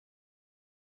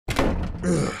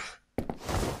Ugh.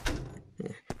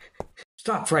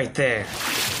 Stop right there.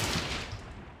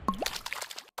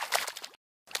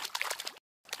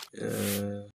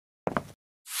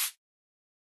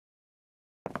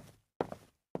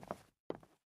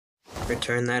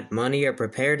 Return that money or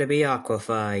prepare to be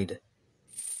aquafied.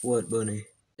 What money?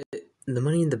 The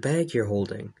money in the bag you're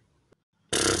holding.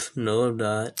 No, I'm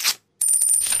not.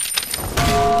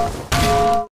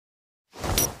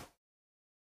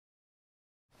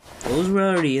 Those were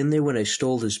already in there when I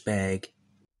stole this bag.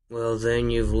 Well, then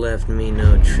you've left me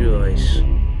no choice.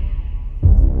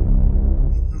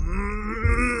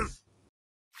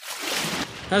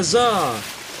 Huzzah!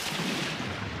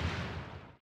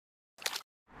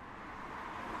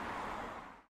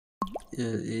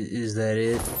 Is that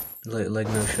it? Like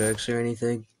no sharks or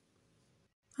anything?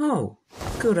 Oh,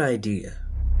 good idea.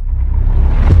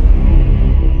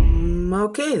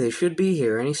 Okay, they should be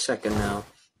here any second now.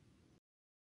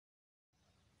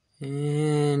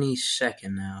 Any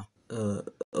second now.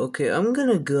 Okay, I'm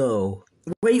gonna go.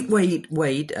 Wait,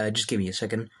 just give me a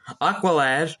second.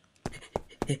 Aqualad!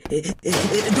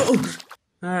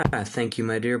 Thank you,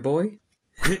 my dear boy.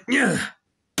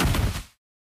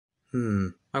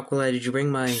 Aqualad, did you bring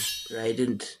my... I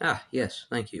didn't... yes,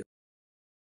 thank you.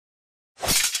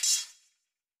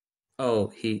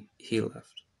 Oh, he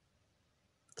left.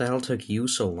 The hell took you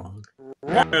so long?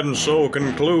 And so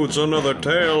concludes another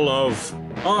tale of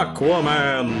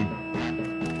Aquaman.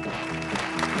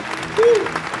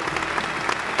 Woo!